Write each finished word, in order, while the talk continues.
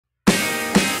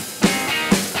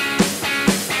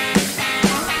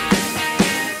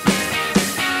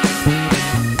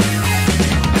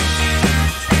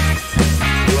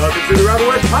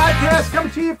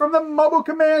you from the Mobile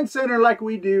Command Center like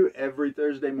we do every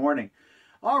Thursday morning.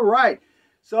 All right,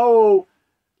 so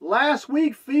last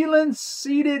week, Phelan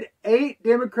seated 8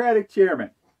 Democratic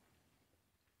chairmen.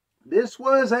 This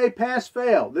was a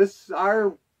pass-fail. This is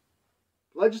our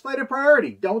legislative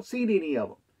priority. Don't seat any of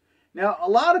them. Now, a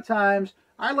lot of times,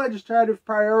 our legislative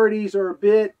priorities are a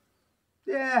bit,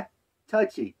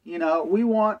 touchy. You know, we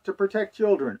want to protect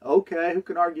children. Okay, who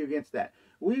can argue against that?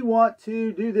 We want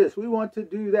to do this. We want to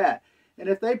do that. And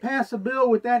if they pass a bill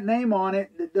with that name on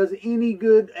it that does any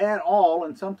good at all,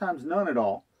 and sometimes none at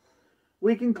all,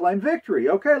 we can claim victory.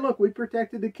 Okay, look, we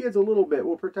protected the kids a little bit.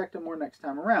 We'll protect them more next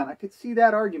time around. I could see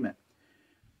that argument.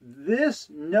 This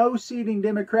no seating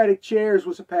Democratic chairs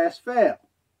was a pass-fail.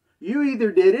 You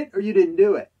either did it or you didn't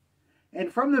do it.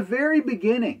 And from the very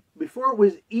beginning, before it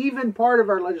was even part of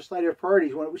our legislative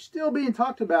priorities, when it was still being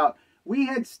talked about, we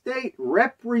had state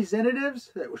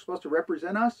representatives that were supposed to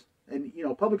represent us. And, you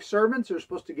know, public servants are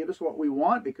supposed to give us what we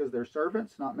want because they're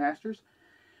servants, not masters.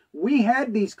 We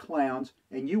had these clowns,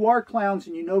 and you are clowns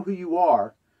and you know who you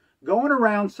are, going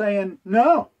around saying,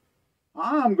 no,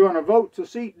 I'm going to vote to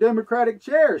seat Democratic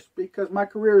chairs because my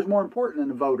career is more important than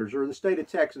the voters or the state of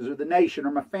Texas or the nation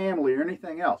or my family or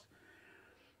anything else.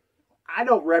 I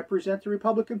don't represent the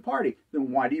Republican Party.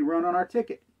 Then why do you run on our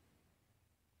ticket?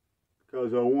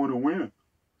 Because I want to win.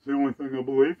 It's the only thing I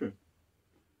believe in.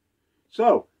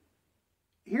 So,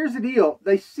 here's the deal.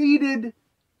 They seated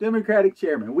Democratic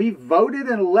chairman. We voted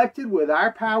and elected with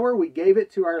our power. We gave it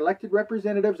to our elected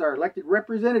representatives. Our elected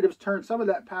representatives turned some of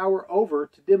that power over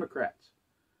to Democrats.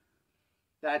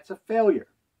 That's a failure.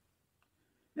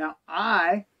 Now,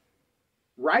 I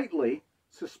rightly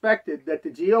suspected that the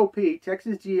GOP,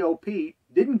 Texas GOP,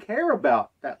 didn't care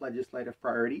about that legislative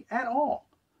priority at all.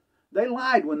 They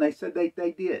lied when they said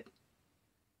they did.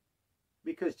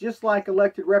 Because just like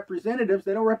elected representatives,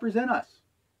 they don't represent us.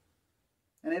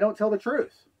 And they don't tell the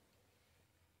truth.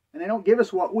 And they don't give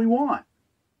us what we want.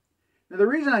 Now, the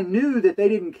reason I knew that they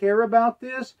didn't care about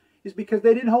this is because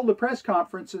they didn't hold a press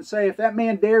conference and say, if that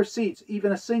man dares seats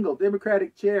even a single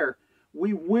Democratic chair,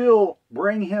 we will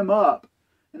bring him up.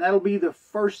 And that'll be the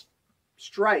first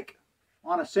strike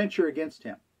on a censure against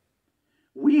him.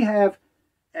 We have,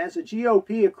 as a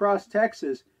GOP across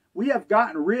Texas, we have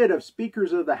gotten rid of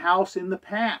speakers of the House in the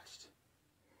past.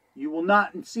 You will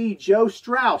not see Joe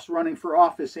Strauss running for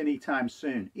office anytime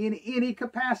soon, in any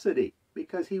capacity,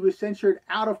 because he was censured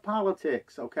out of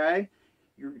politics, okay?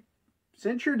 Your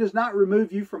censure does not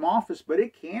remove you from office, but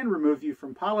it can remove you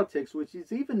from politics, which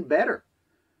is even better.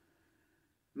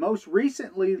 Most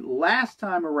recently, last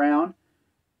time around,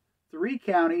 3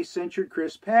 counties censured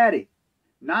Chris Patty.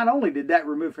 Not only did that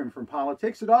remove him from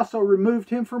politics, it also removed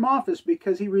him from office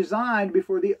because he resigned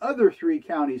before the other 3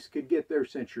 counties could get their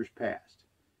censures passed.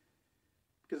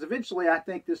 Because eventually I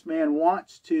think this man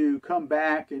wants to come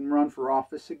back and run for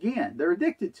office again. They're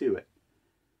addicted to it.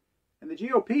 And the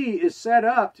GOP is set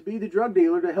up to be the drug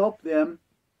dealer to help them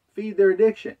feed their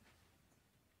addiction.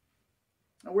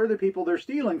 Now, we're the people they're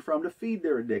stealing from to feed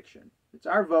their addiction. It's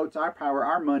our votes, our power,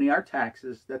 our money, our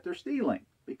taxes that they're stealing.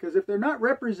 Because if they're not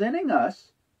representing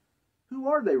us, who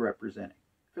are they representing?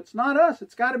 If it's not us,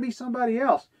 it's got to be somebody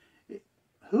else.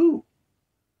 Who?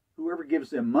 Whoever gives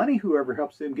them money, whoever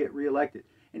helps them get reelected.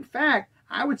 In fact,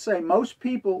 I would say most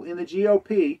people in the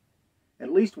GOP,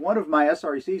 at least one of my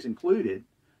SRECs included,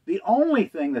 the only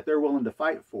thing that they're willing to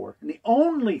fight for, and the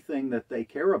only thing that they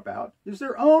care about, is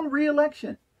their own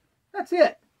reelection. That's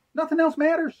it. Nothing else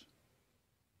matters.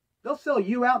 They'll sell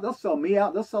you out, they'll sell me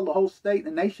out, they'll sell the whole state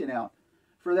and nation out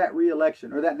for that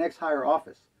reelection or that next higher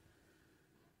office.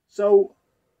 So,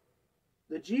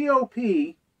 the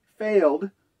GOP failed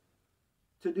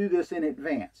to do this in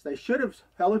advance. They should have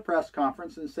held a press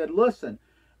conference and said, listen,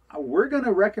 we're going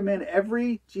to recommend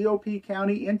every GOP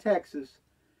county in Texas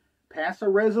pass a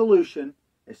resolution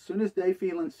as soon as Dade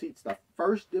Phelan seats the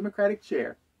first Democratic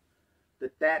chair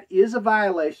that is a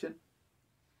violation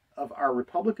of our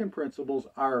Republican principles,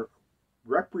 our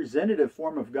representative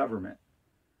form of government.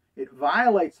 It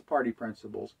violates the party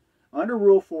principles. Under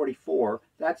Rule 44,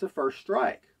 that's a first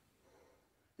strike.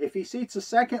 If he seats a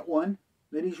second one,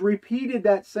 then he's repeated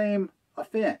that same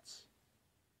offense.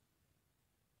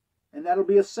 And that'll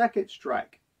be a second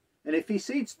strike. And if he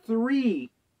seats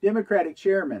 3 Democratic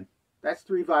chairmen, that's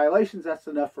 3 violations, that's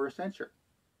enough for a censure.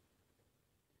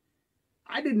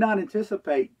 I did not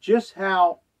anticipate just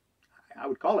how, I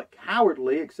would call it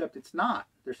cowardly, except it's not.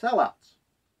 They're sellouts.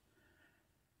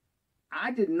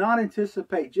 I did not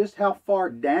anticipate just how far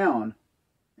down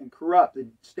and corrupt the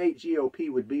state GOP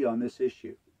would be on this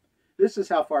issue. This is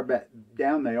how far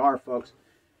down they are, folks.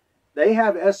 They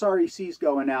have SRECs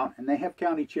going out, and they have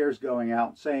county chairs going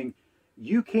out saying,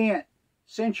 you can't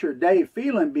censure Dade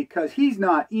Phelan because he's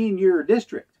not in your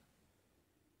district.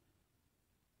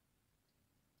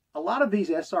 A lot of these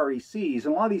SRECs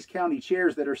and a lot of these county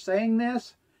chairs that are saying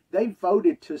this, they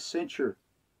voted to censure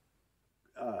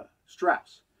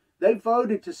Strauss. They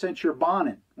voted to censure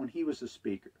Bonin when he was the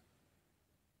speaker.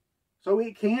 So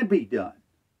it can be done.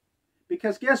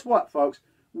 Because guess what, folks?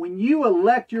 When you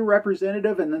elect your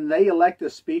representative and then they elect a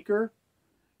speaker,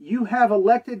 you have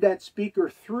elected that speaker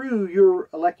through your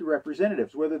elected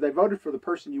representatives, whether they voted for the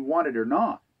person you wanted or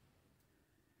not.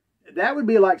 That would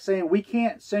be like saying we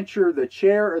can't censure the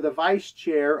chair or the vice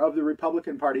chair of the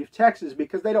Republican Party of Texas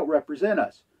because they don't represent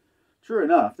us. True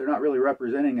enough, they're not really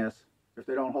representing us if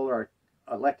they don't hold our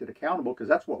elected accountable, because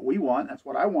that's what we want. That's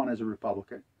what I want as a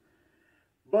Republican.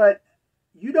 But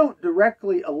you don't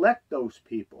directly elect those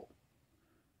people.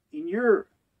 In your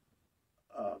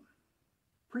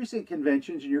precinct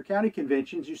conventions and your county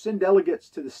conventions, you send delegates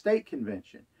to the state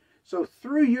convention. So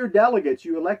through your delegates,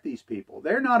 you elect these people.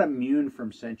 They're not immune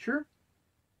from censure.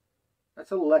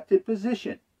 That's an elected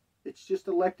position. It's just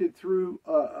elected through,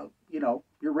 your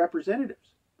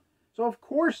representatives. So of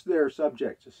course they're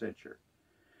subject to censure.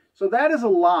 So that is a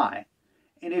lie.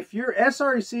 And if your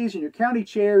SRECs and your county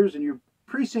chairs and your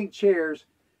precinct chairs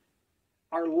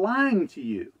are lying to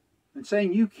you and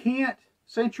saying you can't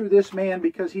censure this man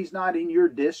because he's not in your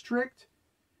district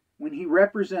when he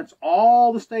represents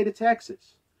all the state of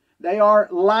Texas, they are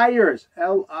liars.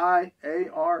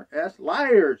 L-I-A-R-S.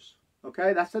 Liars.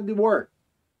 Okay, that's the word.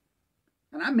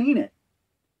 And I mean it.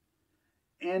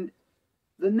 And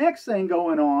the next thing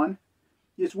going on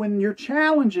is when you're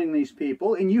challenging these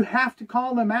people, and you have to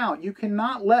call them out. You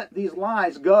cannot let these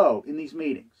lies go in these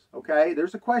meetings. Okay,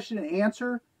 there's a question and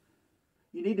answer.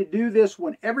 You need to do this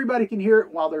when everybody can hear it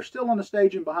while they're still on the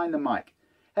stage and behind the mic.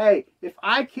 Hey, if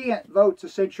I can't vote to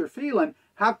censure Phelan,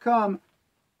 how come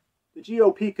the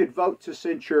GOP could vote to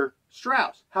censure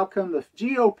Strauss? How come the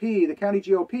GOP, the county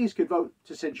GOPs, could vote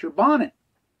to censure Bonin?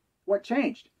 What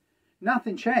changed?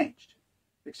 Nothing changed,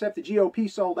 except the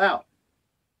GOP sold out.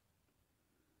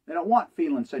 They don't want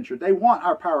Phelan censured. They want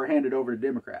our power handed over to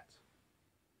Democrats.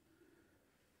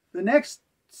 The next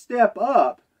step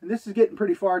up, and this is getting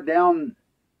pretty far down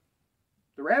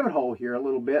the rabbit hole here a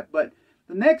little bit, but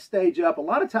the next stage up, a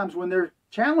lot of times when they're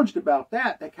challenged about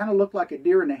that, they kind of look like a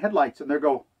deer in the headlights, and they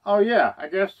go, "Oh yeah, I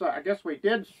guess we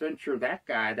did censure that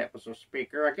guy that was a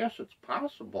speaker. I guess it's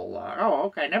possible. Oh,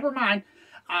 okay, never mind.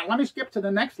 Let me skip to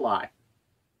the next lie."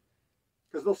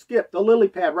 Because they'll lily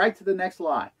pad right to the next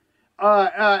lie.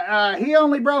 He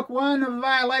only broke one of the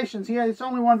violations. It's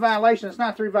only one violation. It's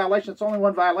not 3 violations. It's only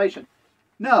 1 violation.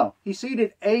 No, he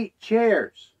seated 8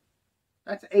 chairs.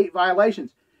 That's 8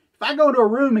 violations. If I go to a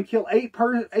room and kill 8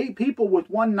 people with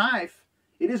 1 knife,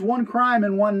 it is 1 crime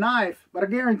and 1 knife, but I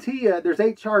guarantee you there's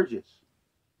 8 charges.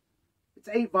 It's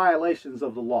 8 violations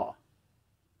of the law.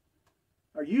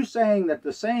 Are you saying that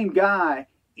the same guy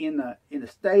in the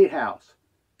state house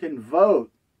can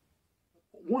vote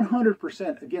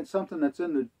 100% against something that's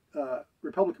in the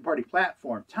Republican Party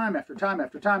platform time after time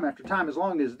after time after time, as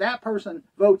long as that person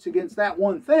votes against that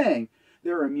one thing,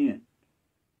 they're immune?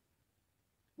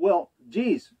 Well,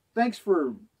 geez, thanks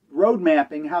for road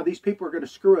mapping how these people are going to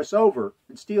screw us over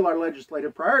and steal our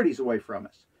legislative priorities away from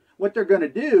us. What they're going to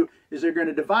do is they're going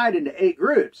to divide into 8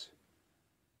 groups,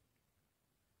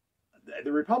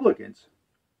 the Republicans,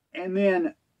 and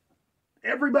then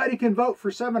everybody can vote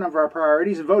for 7 of our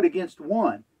priorities and vote against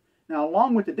 1. Now,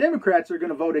 along with the Democrats, they're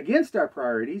going to vote against our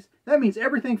priorities. That means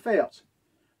everything fails.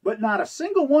 But not a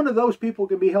single one of those people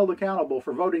can be held accountable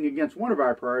for voting against one of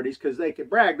our priorities because they could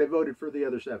brag they voted for the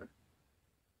other 7.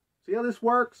 See how this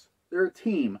works? They're a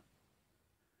team.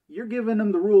 You're giving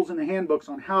them the rules and the handbooks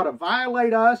on how to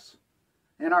violate us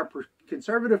and our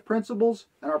conservative principles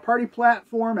and our party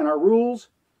platform and our rules.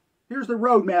 Here's the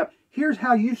roadmap. Here's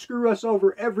how you screw us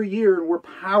over every year and we're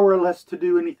powerless to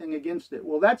do anything against it.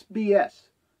 Well, that's BS.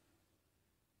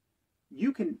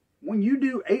 When you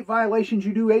do 8 violations,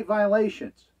 you do 8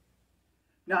 violations.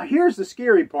 Now, here's the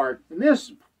scary part. And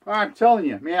this, I'm telling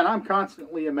you, man, I'm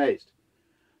constantly amazed.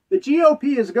 The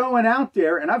GOP is going out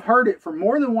there, and I've heard it from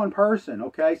more than one person,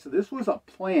 okay? So this was a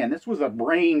plan. This was a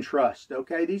brain trust,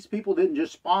 okay? These people didn't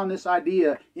just spawn this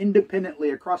idea independently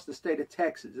across the state of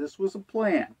Texas. This was a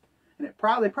plan. And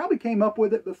they probably came up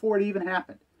with it before it even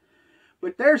happened.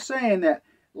 But they're saying that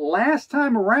last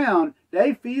time around,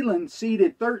 Dade Phelan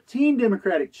seated 13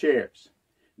 Democratic chairs.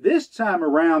 This time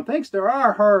around, thanks to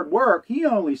our hard work, he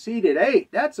only seated 8.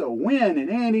 That's a win in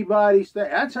anybody's state.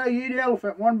 That's how you eat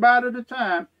elephant, one bite at a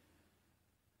time.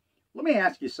 Let me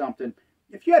ask you something.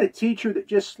 If you had a teacher that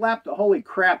just slapped the holy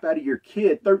crap out of your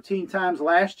kid 13 times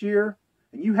last year,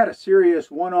 and you had a serious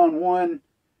one-on-one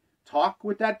talk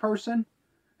with that person,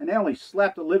 and they only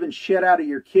slapped the living shit out of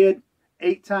your kid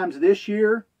 8 times this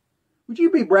year, would you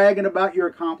be bragging about your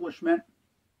accomplishment?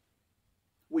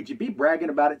 Would you be bragging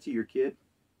about it to your kid?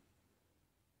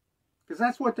 Because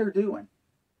that's what they're doing.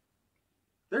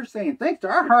 They're saying, thanks to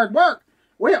our hard work,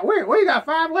 we got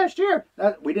 5 less chairs.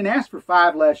 We didn't ask for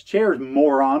 5 less chairs,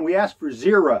 moron. We asked for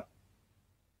 0.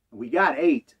 We got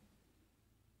 8.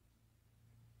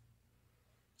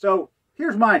 So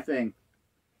here's my thing.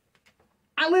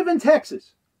 I live in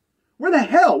Texas. What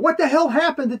the hell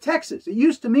happened to Texas? It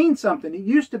used to mean something. It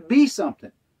used to be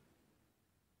something.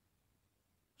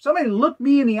 Somebody looked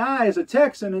me in the eye as a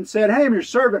Texan and said, hey, I'm your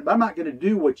servant, but I'm not going to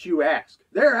do what you ask.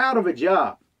 They're out of a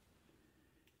job.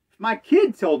 If my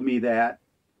kid told me that,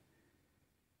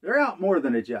 they're out more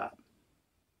than a job.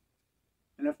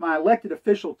 And if my elected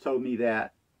official told me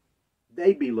that,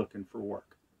 they'd be looking for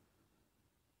work.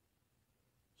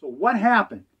 So what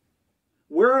happened?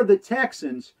 Where are the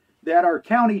Texans that are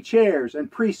county chairs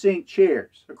and precinct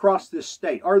chairs across this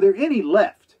state? Are there any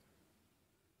left?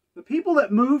 The people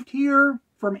that moved here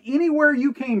from anywhere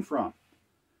you came from,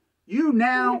 you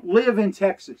now live in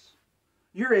Texas.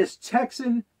 You're as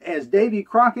Texan as Davy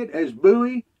Crockett, as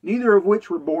Bowie, neither of which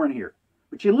were born here.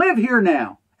 But you live here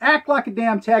now. Act like a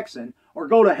damn Texan or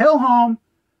go to hell home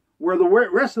where the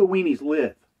rest of the weenies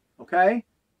live. Okay?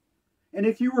 And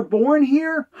if you were born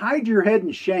here, hide your head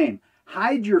in shame.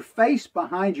 Hide your face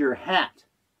behind your hat.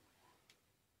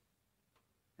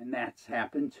 And that's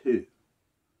happened too.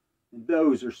 And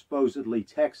those are supposedly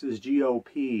Texas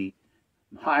GOP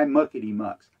high muckety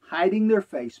mucks, hiding their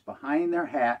face behind their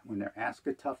hat when they're asked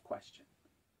a tough question.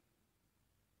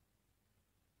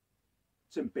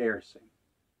 It's embarrassing.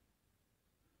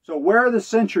 So where are the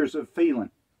censures of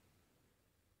Phelan?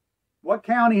 What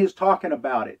county is talking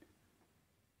about it?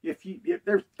 If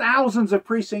there's thousands of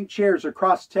precinct chairs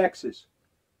across Texas,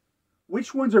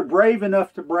 which ones are brave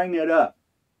enough to bring it up?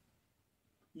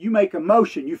 You make a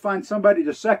motion, you find somebody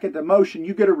to second the motion,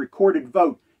 you get a recorded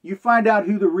vote. You find out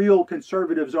who the real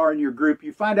conservatives are in your group.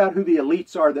 You find out who the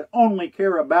elites are that only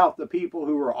care about the people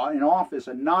who are in office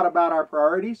and not about our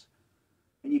priorities.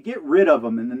 And you get rid of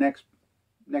them in the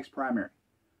next primary.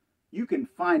 You can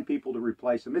find people to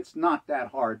replace them. It's not that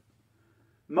hard.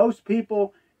 Most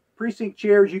people, precinct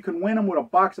chairs, you can win them with a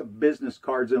box of business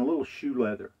cards and a little shoe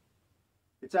leather.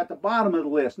 It's at the bottom of the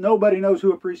list. Nobody knows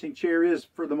who a precinct chair is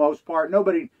for the most part.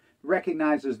 Nobody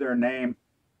recognizes their name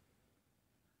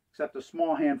except a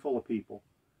small handful of people.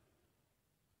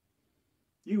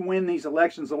 You win these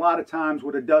elections a lot of times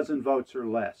with 12 votes or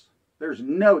less. There's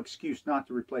no excuse not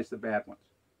to replace the bad ones.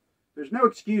 There's no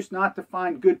excuse not to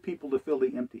find good people to fill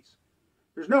the empties.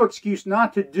 There's no excuse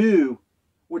not to do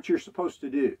what you're supposed to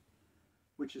do,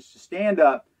 which is to stand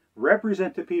up,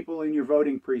 represent the people in your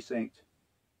voting precinct,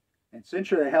 and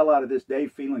censure the hell out of this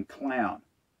Dade Phelan clown.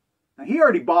 Now, he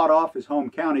already bought off his home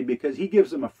county because he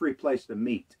gives them a free place to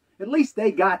meet. At least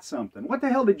they got something. What the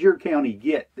hell did your county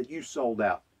get that you sold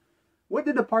out? What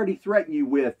did the party threaten you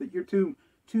with that you're too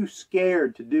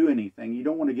scared to do anything? You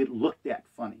don't want to get looked at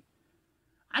funny.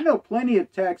 I know plenty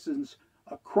of Texans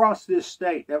across this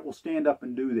state that will stand up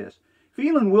and do this.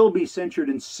 Phelan will be censured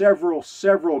in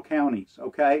several counties,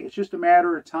 okay? It's just a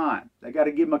matter of time. They got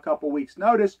to give him a couple weeks'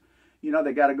 notice. You know,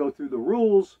 they got to go through the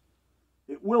rules.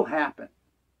 It will happen.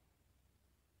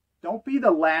 Don't be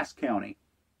the last county.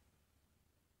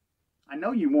 I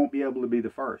know you won't be able to be the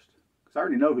first, because I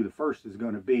already know who the first is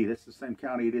going to be. That's the same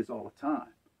county it is all the time,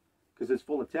 because it's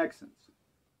full of Texans.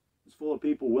 It's full of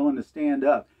people willing to stand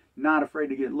up, not afraid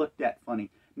to get looked at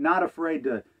funny, not afraid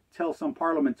to tell some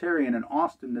parliamentarian in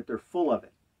Austin that they're full of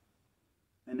it,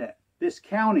 and that this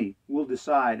county will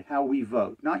decide how we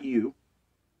vote, not you.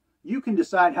 You can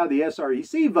decide how the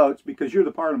SREC votes because you're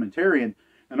the parliamentarian,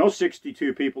 and those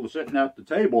 62 people sitting at the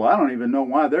table, I don't even know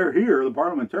why they're here. The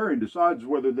parliamentarian decides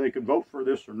whether they can vote for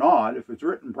this or not, if it's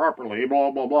written properly,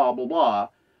 blah, blah, blah, blah, blah.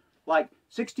 Like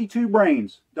 62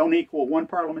 brains don't equal one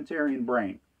parliamentarian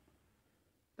brain.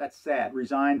 That's sad.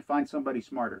 Resign, find somebody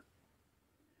smarter.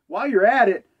 While you're at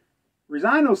it,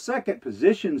 resign those second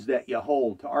positions that you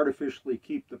hold to artificially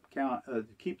keep the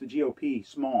GOP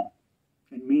small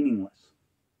and meaningless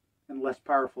and less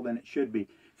powerful than it should be.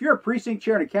 If you're a precinct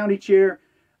chair and a county chair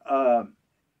and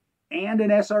an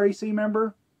SREC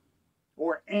member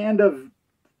and a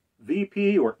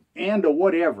VP and a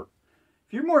whatever,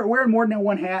 if you're wearing more than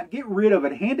one hat, get rid of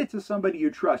it. Hand it to somebody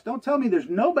you trust. Don't tell me there's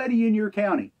nobody in your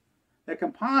county that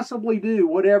can possibly do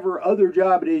whatever other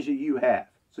job it is that you have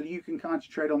so that you can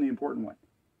concentrate on the important one.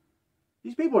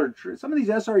 These people some of these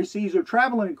SRECs are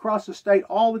traveling across the state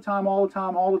all the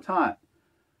time.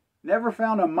 Never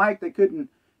found a mic they couldn't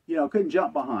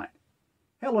jump behind.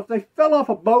 Hell, if they fell off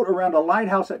a boat around a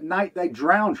lighthouse at night, they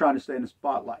drowned trying to stay in the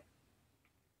spotlight.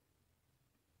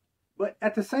 But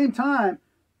at the same time,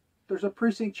 there's a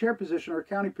precinct chair position or a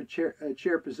county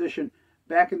chair position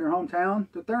back in their hometown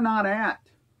that they're not at.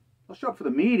 They'll show up for the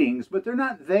meetings, but they're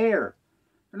not there.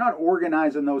 They're not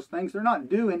organizing those things. They're not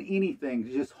doing anything.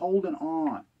 They're just holding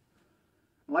on.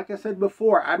 Like I said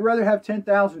before, I'd rather have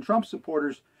 10,000 Trump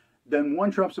supporters than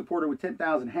one Trump supporter with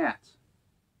 10,000 hats.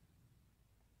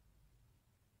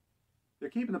 They're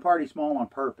keeping the party small on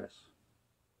purpose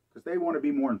because they want to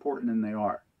be more important than they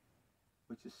are,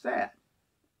 which is sad.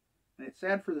 And it's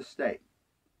sad for the state.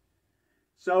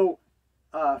 So,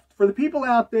 for the people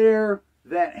out there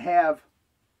that have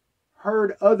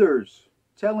heard others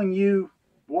telling you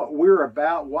what we're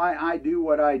about, why I do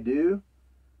what I do,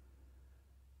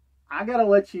 I got to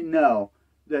let you know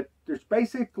that there's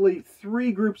basically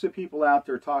three groups of people out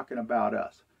there talking about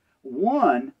us.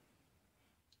 One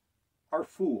are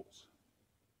fools.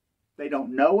 They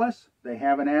don't know us. They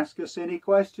haven't asked us any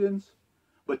questions,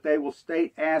 but they will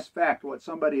state as fact what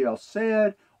somebody else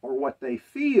said or what they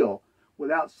feel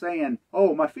without saying,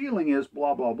 oh, my feeling is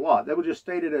blah, blah, blah. They will just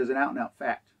state it as an out-and-out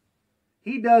fact.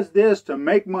 He does this to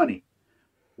make money.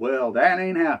 Well, that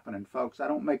ain't happening, folks. I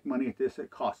don't make money at this.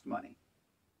 It costs money.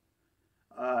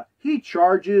 He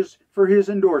charges for his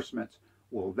endorsements.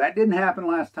 Well, that didn't happen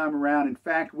last time around. In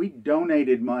fact, we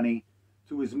donated money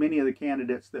to as many of the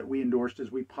candidates that we endorsed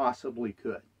as we possibly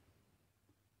could.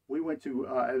 We went to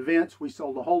events. We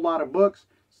sold a whole lot of books.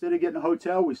 Instead of getting a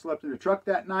hotel, we slept in a truck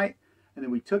that night. And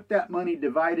then we took that money,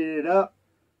 divided it up,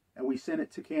 and we sent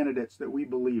it to candidates that we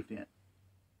believed in.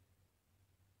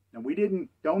 Now, we didn't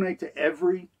donate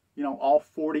to all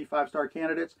 40 five-star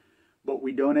candidates, but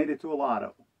we donated to a lot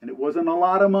of them. And it wasn't a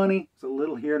lot of money. It's a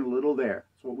little here and a little there.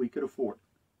 It's what we could afford.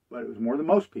 But it was more than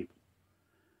most people.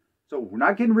 So we're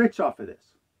not getting rich off of this.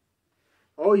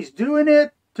 Oh, he's doing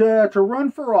it to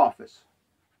run for office.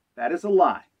 That is a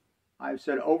lie. I've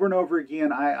said over and over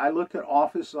again, I look at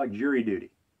office like jury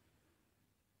duty.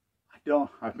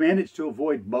 I've managed to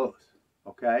avoid both,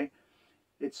 okay?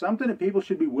 It's something that people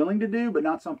should be willing to do, but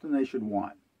not something they should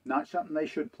want. Not something they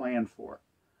should plan for.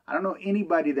 I don't know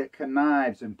anybody that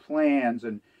connives and plans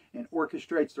and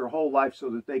orchestrates their whole life so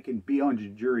that they can be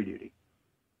on jury duty,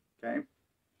 okay?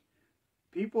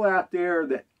 People out there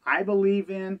that I believe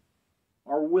in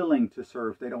are willing to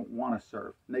serve. They don't want to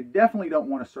serve. And they definitely don't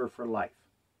want to serve for life.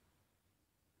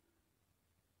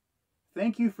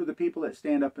 Thank you for the people that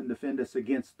stand up and defend us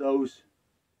against those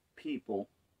people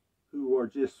who are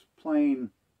just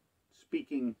plain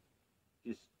speaking,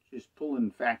 just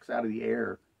pulling facts out of the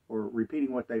air or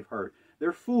repeating what they've heard.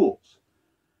 They're fools.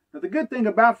 Now, the good thing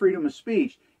about freedom of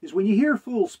speech is when you hear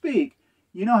fools speak,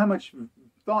 you know how much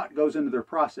thought goes into their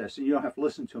process, and you don't have to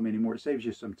listen to them anymore. It saves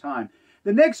you some time.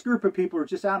 The next group of people are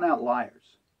just out-and-out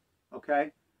liars,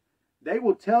 okay? They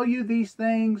will tell you these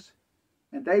things,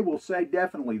 and they will say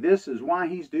definitely this is why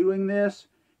he's doing this,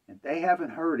 and they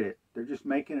haven't heard it. They're just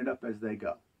making it up as they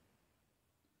go.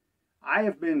 I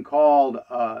have been called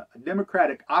a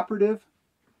Democratic operative.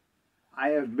 I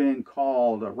have been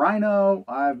called a rhino.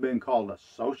 I've been called a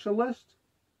socialist.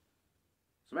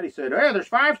 Somebody said, hey, there's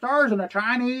 5 stars in a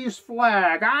Chinese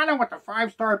flag. I know what the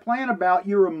 5-star plan about.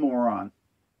 You're a moron.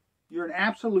 You're an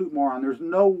absolute moron. There's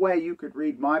no way you could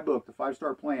read my book, The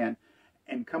 5-Star Plan,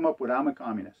 and come up with I'm a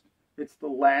communist. It's the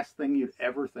last thing you'd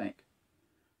ever think.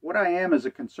 What I am is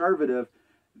a conservative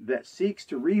that seeks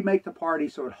to remake the party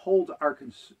so it holds our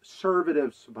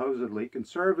supposedly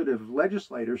conservative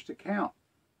legislators to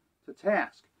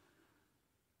task.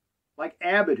 Like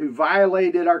Abbott, who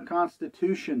violated our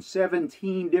Constitution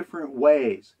 17 different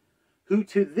ways, who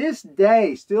to this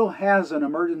day still has an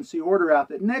emergency order out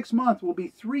that next month will be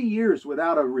 3 years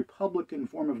without a Republican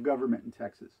form of government in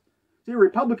Texas. See, a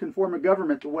Republican form of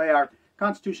government, the way our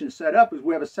Constitution is set up, is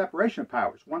we have a separation of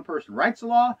powers. One person writes the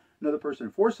law, another person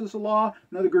enforces the law,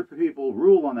 another group of people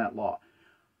rule on that law.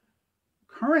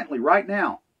 Currently, right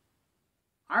now,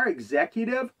 our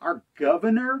executive, our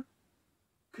governor,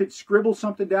 could scribble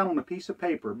something down on a piece of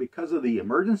paper because of the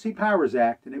Emergency Powers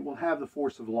Act, and it will have the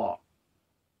force of law.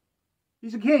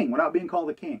 He's a king without being called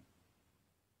a king.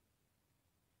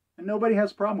 And nobody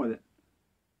has a problem with it.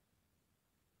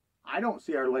 I don't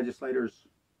see our legislators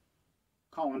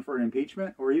calling for an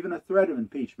impeachment or even a threat of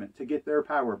impeachment to get their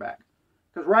power back.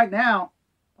 Because right now,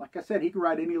 like I said, he can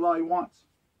write any law he wants.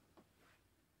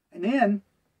 And then,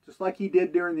 just like he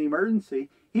did during the emergency,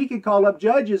 he could call up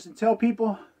judges and tell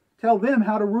them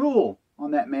how to rule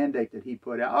on that mandate that he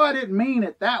put out. Oh, I didn't mean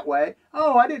it that way.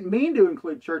 Oh, I didn't mean to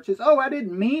include churches. Oh, I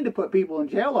didn't mean to put people in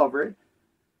jail over it.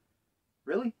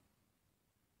 Really?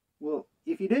 Well,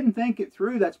 if you didn't think it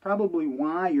through, that's probably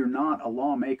why you're not a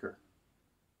lawmaker.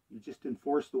 You just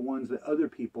enforce the ones that other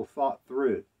people thought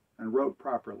through and wrote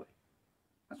properly.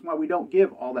 That's why we don't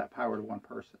give all that power to one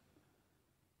person.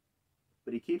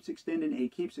 But he keeps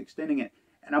extending it.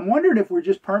 And I'm wondering if we're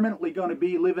just permanently going to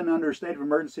be living under a state of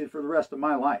emergency for the rest of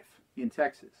my life in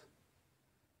Texas.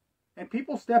 And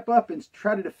people step up and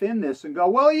try to defend this and go,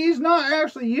 well, he's not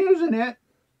actually using it.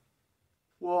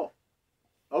 Well,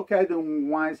 okay, then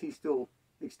why is he still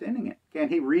extending it?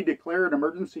 Can't he redeclare an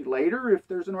emergency later if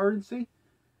there's an emergency?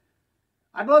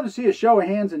 I'd love to see a show of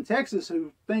hands in Texas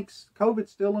who thinks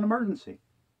COVID's still an emergency.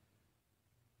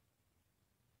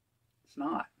 It's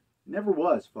not. It never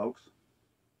was, folks.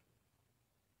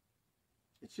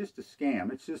 It's just a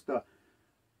scam. It's just a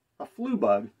flu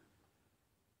bug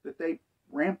that they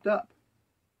ramped up.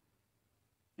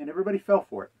 And everybody fell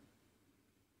for it.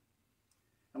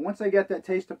 And once they got that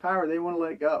taste of power, they want to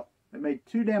let it go. They made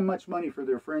too damn much money for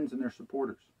their friends and their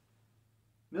supporters.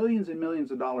 Millions and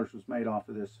millions of dollars was made off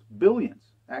of this. Billions,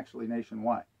 actually,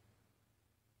 nationwide.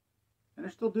 And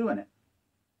they're still doing it.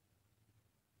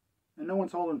 And no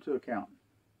one's holding them to account.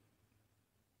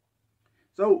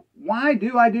 So why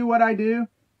do I do what I do?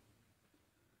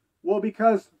 Well,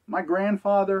 because my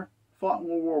grandfather fought in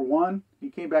World War I. He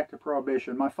came back to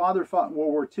Prohibition. My father fought in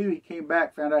World War II. He came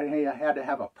back, found out he had to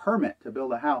have a permit to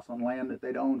build a house on land that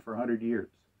they'd owned for 100 years.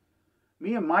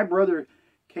 Me and my brother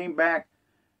came back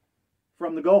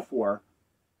from the Gulf War.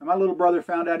 And my little brother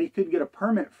found out he couldn't get a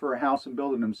permit for a house and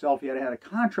build it himself. He had to have a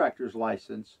contractor's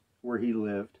license where he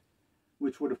lived,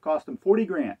 which would have cost him 40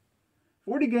 grand.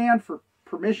 40 grand for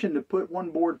permission to put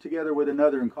one board together with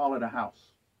another and call it a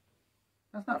house.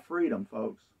 That's not freedom,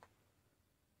 folks.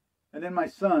 And then my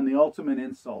son, the ultimate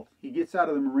insult. He gets out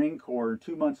of the Marine Corps, and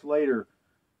 2 months later,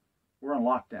 we're on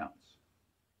lockdowns.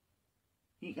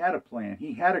 He had a plan.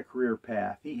 He had a career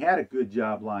path. He had a good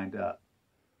job lined up.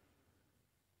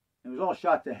 It was all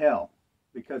shot to hell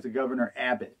because of Governor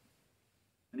Abbott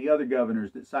and the other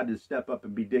governors decided to step up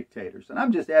and be dictators. And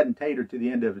I'm just adding tater to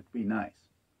the end of it to be nice.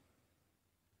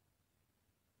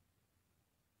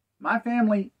 My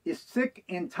family is sick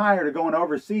and tired of going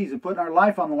overseas and putting our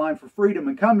life on the line for freedom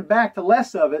and coming back to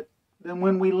less of it than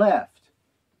when we left.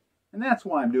 And that's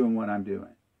why I'm doing what I'm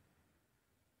doing.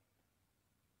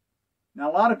 Now,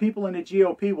 a lot of people in the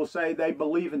GOP will say they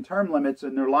believe in term limits,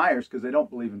 and they're liars because they don't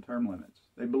believe in term limits.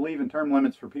 They believe in term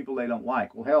limits for people they don't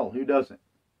like. Well, hell, who doesn't?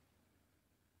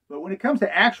 But when it comes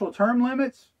to actual term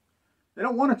limits, they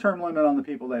don't want a term limit on the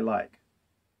people they like.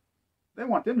 They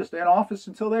want them to stay in office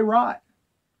until they rot,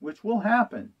 which will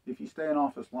happen if you stay in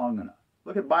office long enough.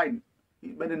 Look at Biden.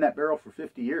 He's been in that barrel for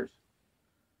 50 years.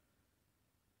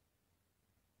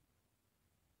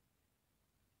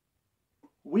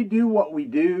 We do what we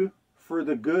do for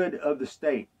the good of the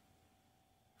state,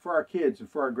 for our kids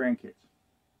and for our grandkids.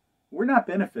 We're not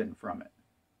benefiting from it.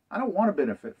 I don't want to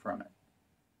benefit from it.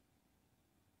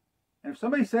 And if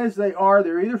somebody says they are,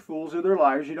 they're either fools or they're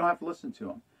liars. You don't have to listen to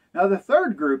them. Now, the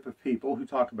third group of people who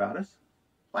talk about us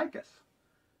like us.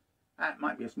 That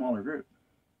might be a smaller group.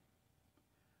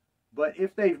 But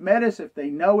if they've met us, if they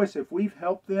know us, if we've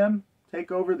helped them take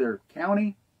over their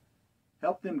county,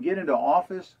 helped them get into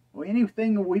office, or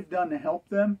anything that we've done to help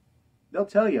them, they'll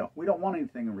tell you, we don't want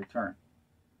anything in return.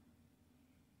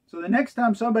 So the next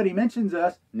time somebody mentions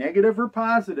us, negative or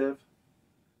positive,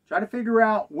 try to figure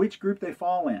out which group they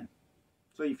fall in.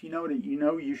 So if you know that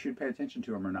you should pay attention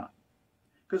to them or not.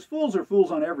 Because fools are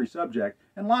fools on every subject,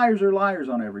 and liars are liars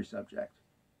on every subject.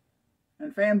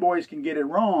 And fanboys can get it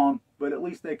wrong, but at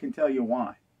least they can tell you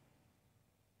why.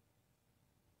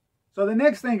 So the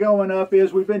next thing going up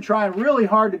is we've been trying really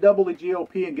hard to double the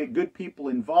GOP and get good people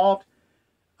involved.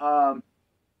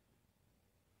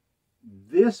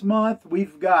 This month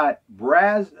we've got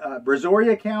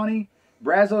Brazoria County,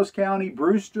 Brazos County,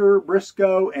 Brewster,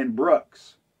 Briscoe, and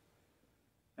Brooks.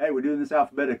 Hey, we're doing this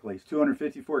alphabetically. It's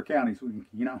 254 counties.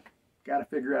 We, got to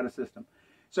figure out a system.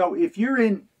 So if you're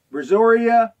in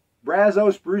Brazoria,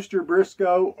 Brazos, Brewster,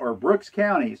 Briscoe, or Brooks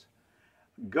counties,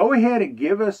 go ahead and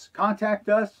contact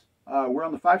us. We're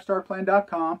on the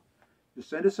 5starplan.com. Just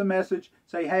send us a message.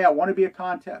 Say, hey, I want to be a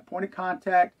point of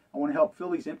contact. I want to help fill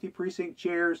these empty precinct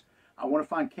chairs. I want to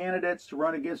find candidates to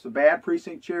run against the bad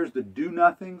precinct chairs, the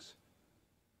do-nothings.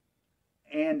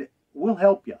 And we'll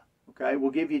help you. Okay?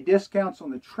 We'll give you discounts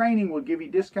on the training. We'll give you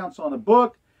discounts on the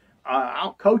book.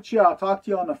 I'll coach you. I'll talk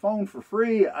to you on the phone for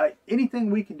free. Anything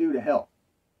we can do to help.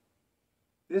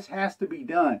 This has to be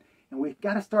done. And we've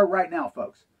got to start right now,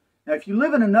 folks. Now, if you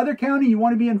live in another county, you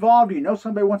want to be involved, or you know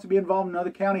somebody wants to be involved in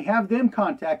another county, have them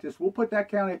contact us. We'll put that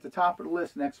county at the top of the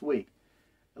list next week.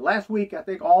 Last week, I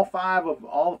think all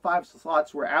the five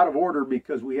slots were out of order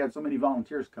because we had so many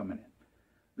volunteers coming in.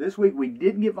 This week, we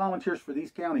didn't get volunteers for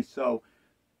these counties, so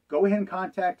go ahead and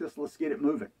contact us. Let's get it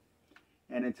moving.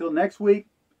 And until next week,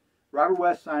 Robert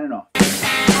West signing off.